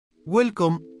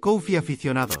Welcome, coffee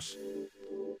aficionados.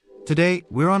 Today,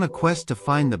 we're on a quest to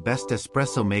find the best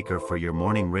espresso maker for your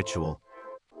morning ritual.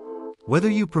 Whether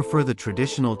you prefer the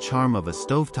traditional charm of a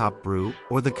stovetop brew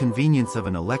or the convenience of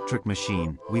an electric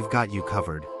machine, we've got you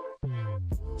covered.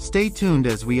 Stay tuned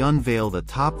as we unveil the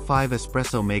top 5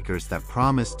 espresso makers that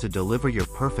promise to deliver your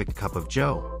perfect cup of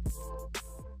joe.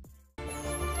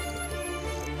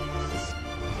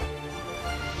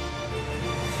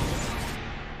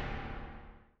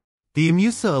 The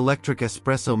Emusa electric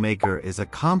espresso maker is a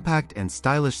compact and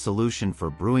stylish solution for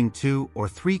brewing 2 or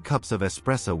 3 cups of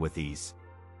espresso with ease.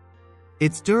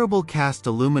 Its durable cast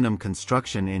aluminum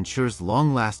construction ensures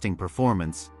long-lasting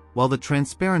performance, while the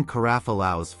transparent carafe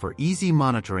allows for easy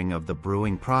monitoring of the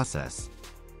brewing process.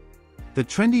 The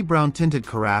trendy brown-tinted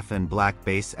carafe and black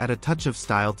base add a touch of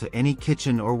style to any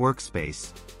kitchen or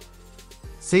workspace.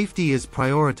 Safety is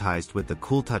prioritized with the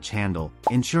cool touch handle,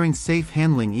 ensuring safe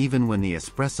handling even when the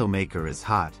espresso maker is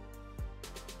hot.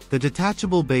 The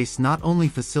detachable base not only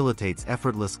facilitates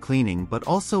effortless cleaning but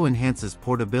also enhances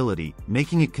portability,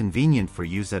 making it convenient for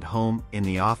use at home, in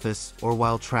the office, or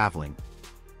while traveling.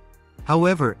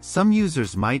 However, some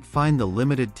users might find the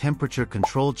limited temperature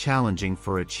control challenging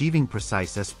for achieving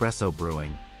precise espresso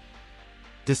brewing.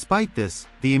 Despite this,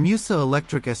 the Emusa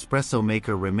electric espresso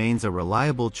maker remains a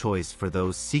reliable choice for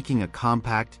those seeking a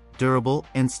compact, durable,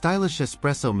 and stylish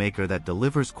espresso maker that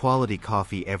delivers quality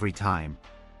coffee every time.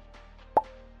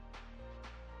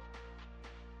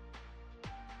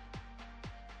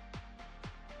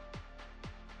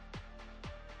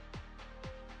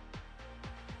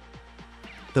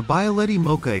 The Bialetti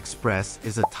Mocha Express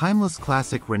is a timeless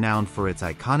classic renowned for its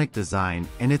iconic design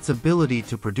and its ability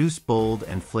to produce bold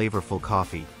and flavorful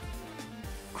coffee.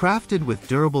 Crafted with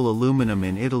durable aluminum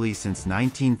in Italy since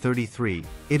 1933,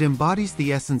 it embodies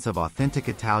the essence of authentic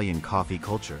Italian coffee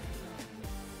culture.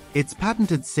 Its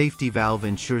patented safety valve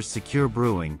ensures secure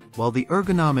brewing, while the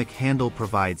ergonomic handle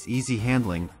provides easy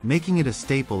handling, making it a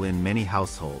staple in many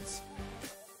households.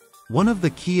 One of the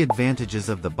key advantages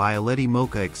of the Bialetti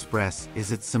Mocha Express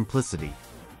is its simplicity.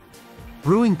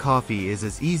 Brewing coffee is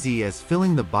as easy as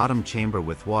filling the bottom chamber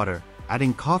with water,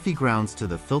 adding coffee grounds to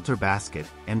the filter basket,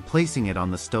 and placing it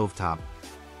on the stovetop.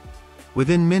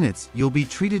 Within minutes, you'll be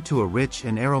treated to a rich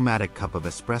and aromatic cup of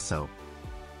espresso.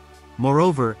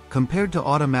 Moreover, compared to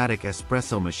automatic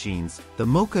espresso machines, the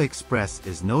Mocha Express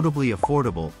is notably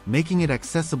affordable, making it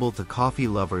accessible to coffee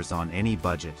lovers on any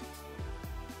budget.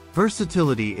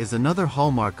 Versatility is another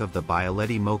hallmark of the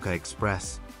Bialetti Mocha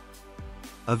Express.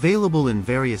 Available in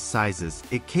various sizes,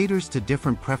 it caters to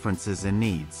different preferences and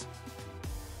needs.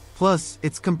 Plus,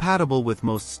 it's compatible with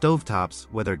most stovetops,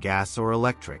 whether gas or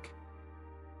electric.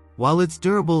 While it's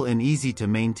durable and easy to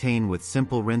maintain with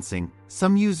simple rinsing,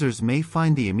 some users may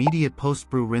find the immediate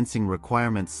post-brew rinsing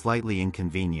requirement slightly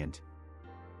inconvenient.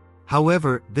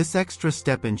 However, this extra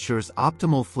step ensures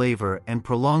optimal flavor and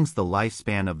prolongs the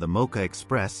lifespan of the Mocha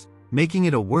Express, making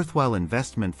it a worthwhile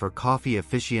investment for coffee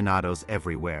aficionados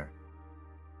everywhere.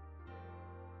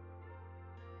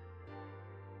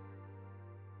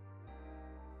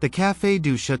 The Café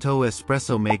du Chateau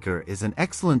espresso maker is an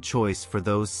excellent choice for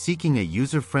those seeking a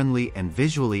user-friendly and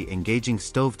visually engaging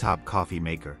stovetop coffee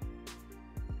maker.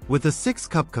 With a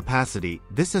 6-cup capacity,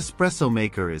 this espresso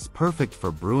maker is perfect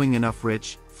for brewing enough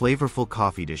rich, flavorful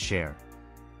coffee to share.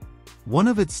 One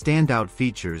of its standout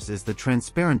features is the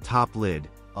transparent top lid,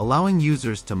 allowing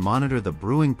users to monitor the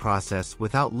brewing process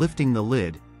without lifting the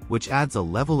lid, which adds a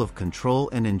level of control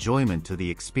and enjoyment to the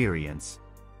experience.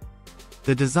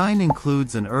 The design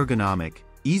includes an ergonomic,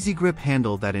 easy-grip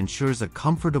handle that ensures a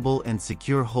comfortable and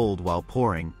secure hold while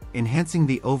pouring, enhancing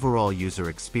the overall user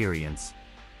experience.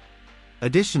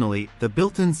 Additionally, the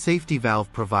built-in safety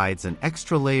valve provides an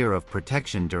extra layer of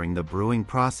protection during the brewing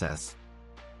process.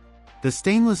 The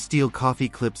stainless steel coffee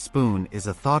clip spoon is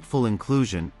a thoughtful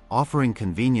inclusion, offering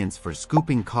convenience for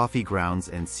scooping coffee grounds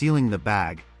and sealing the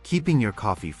bag, keeping your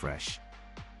coffee fresh.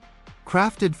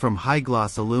 Crafted from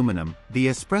high-gloss aluminum, the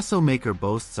espresso maker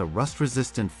boasts a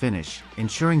rust-resistant finish,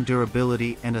 ensuring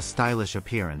durability and a stylish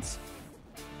appearance.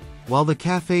 While the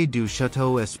Café du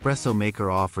Chateau espresso maker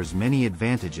offers many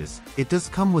advantages, it does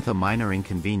come with a minor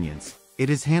inconvenience: it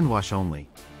is hand-wash only.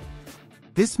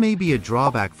 This may be a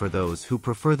drawback for those who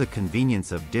prefer the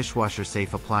convenience of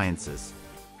dishwasher-safe appliances.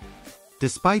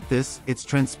 Despite this, its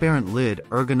transparent lid,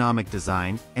 ergonomic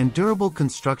design, and durable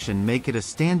construction make it a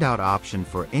standout option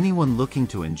for anyone looking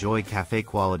to enjoy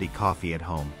cafe-quality coffee at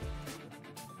home.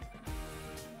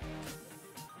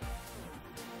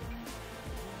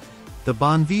 The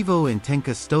Bonvivo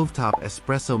Intenca Stovetop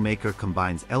Espresso Maker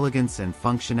combines elegance and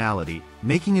functionality,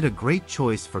 making it a great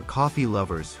choice for coffee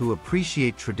lovers who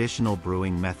appreciate traditional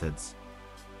brewing methods.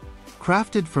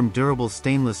 Crafted from durable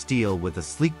stainless steel with a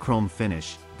sleek chrome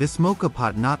finish, this mocha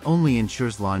pot not only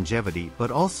ensures longevity but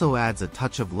also adds a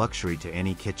touch of luxury to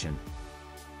any kitchen.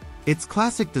 Its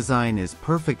classic design is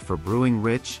perfect for brewing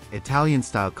rich,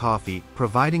 Italian-style coffee,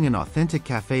 providing an authentic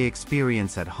cafe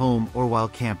experience at home or while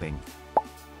camping.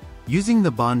 Using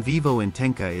the Bonvivo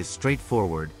Intenca is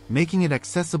straightforward, making it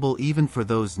accessible even for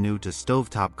those new to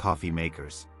stovetop coffee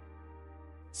makers.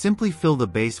 Simply fill the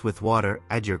base with water,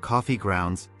 add your coffee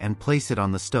grounds, and place it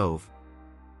on the stove.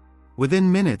 Within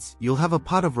minutes, you'll have a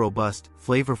pot of robust,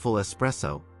 flavorful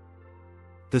espresso.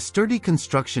 The sturdy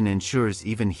construction ensures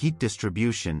even heat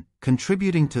distribution,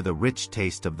 contributing to the rich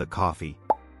taste of the coffee.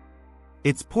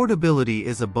 Its portability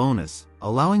is a bonus,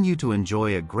 allowing you to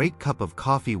enjoy a great cup of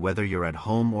coffee whether you're at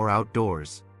home or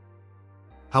outdoors.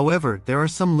 However, there are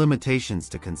some limitations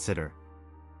to consider.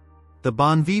 The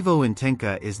Bonvivo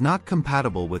Intenca is not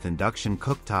compatible with induction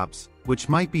cooktops, which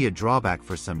might be a drawback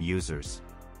for some users.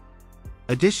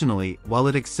 Additionally, while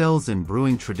it excels in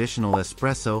brewing traditional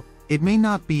espresso, it may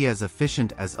not be as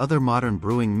efficient as other modern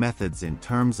brewing methods in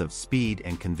terms of speed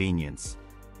and convenience.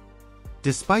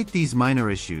 Despite these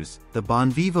minor issues, the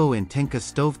Bonvivo Intenca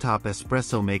Stovetop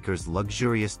Espresso Maker's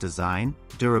luxurious design,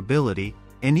 durability,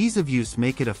 and ease of use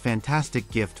make it a fantastic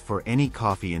gift for any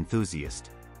coffee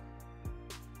enthusiast.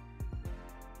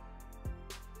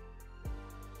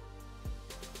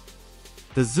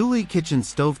 The Zulli Kitchen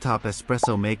Stovetop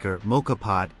Espresso Maker Mocha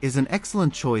Pot is an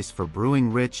excellent choice for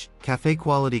brewing rich,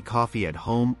 cafe-quality coffee at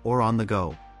home or on the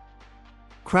go.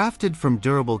 Crafted from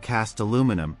durable cast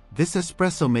aluminum, this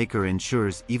espresso maker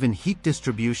ensures even heat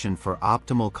distribution for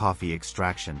optimal coffee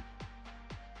extraction.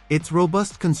 Its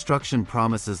robust construction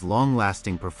promises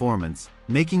long-lasting performance,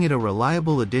 making it a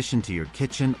reliable addition to your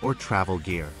kitchen or travel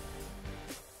gear.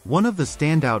 One of the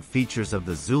standout features of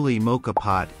the Zulli Mocha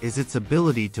Pot is its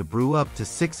ability to brew up to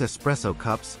 6 espresso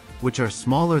cups, which are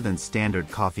smaller than standard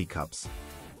coffee cups.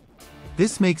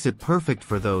 This makes it perfect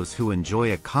for those who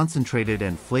enjoy a concentrated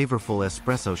and flavorful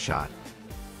espresso shot.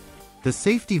 The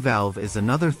safety valve is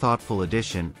another thoughtful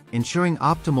addition, ensuring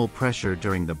optimal pressure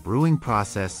during the brewing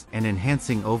process and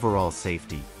enhancing overall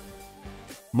safety.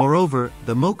 Moreover,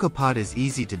 the Mocha Pot is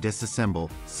easy to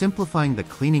disassemble, simplifying the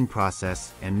cleaning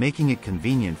process and making it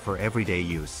convenient for everyday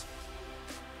use.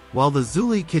 While the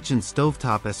Zulli Kitchen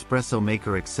Stovetop Espresso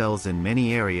Maker excels in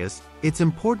many areas, it's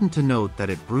important to note that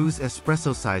it brews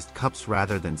espresso-sized cups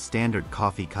rather than standard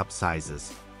coffee cup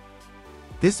sizes.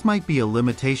 This might be a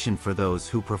limitation for those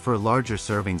who prefer larger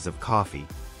servings of coffee.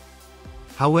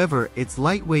 However, its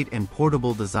lightweight and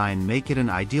portable design make it an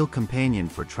ideal companion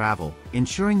for travel,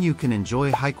 ensuring you can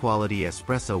enjoy high-quality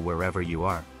espresso wherever you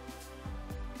are.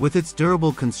 With its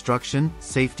durable construction,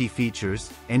 safety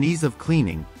features, and ease of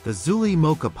cleaning, the Zulli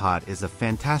Mocha Pot is a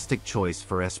fantastic choice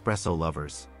for espresso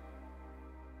lovers.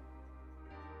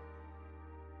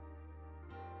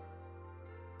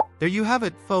 There you have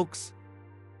it, folks!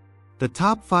 The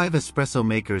top 5 espresso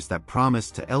makers that promise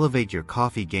to elevate your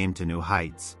coffee game to new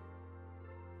heights.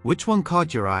 Which one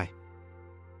caught your eye?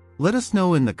 Let us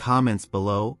know in the comments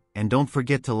below, and don't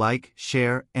forget to like,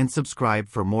 share, and subscribe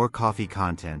for more coffee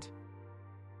content.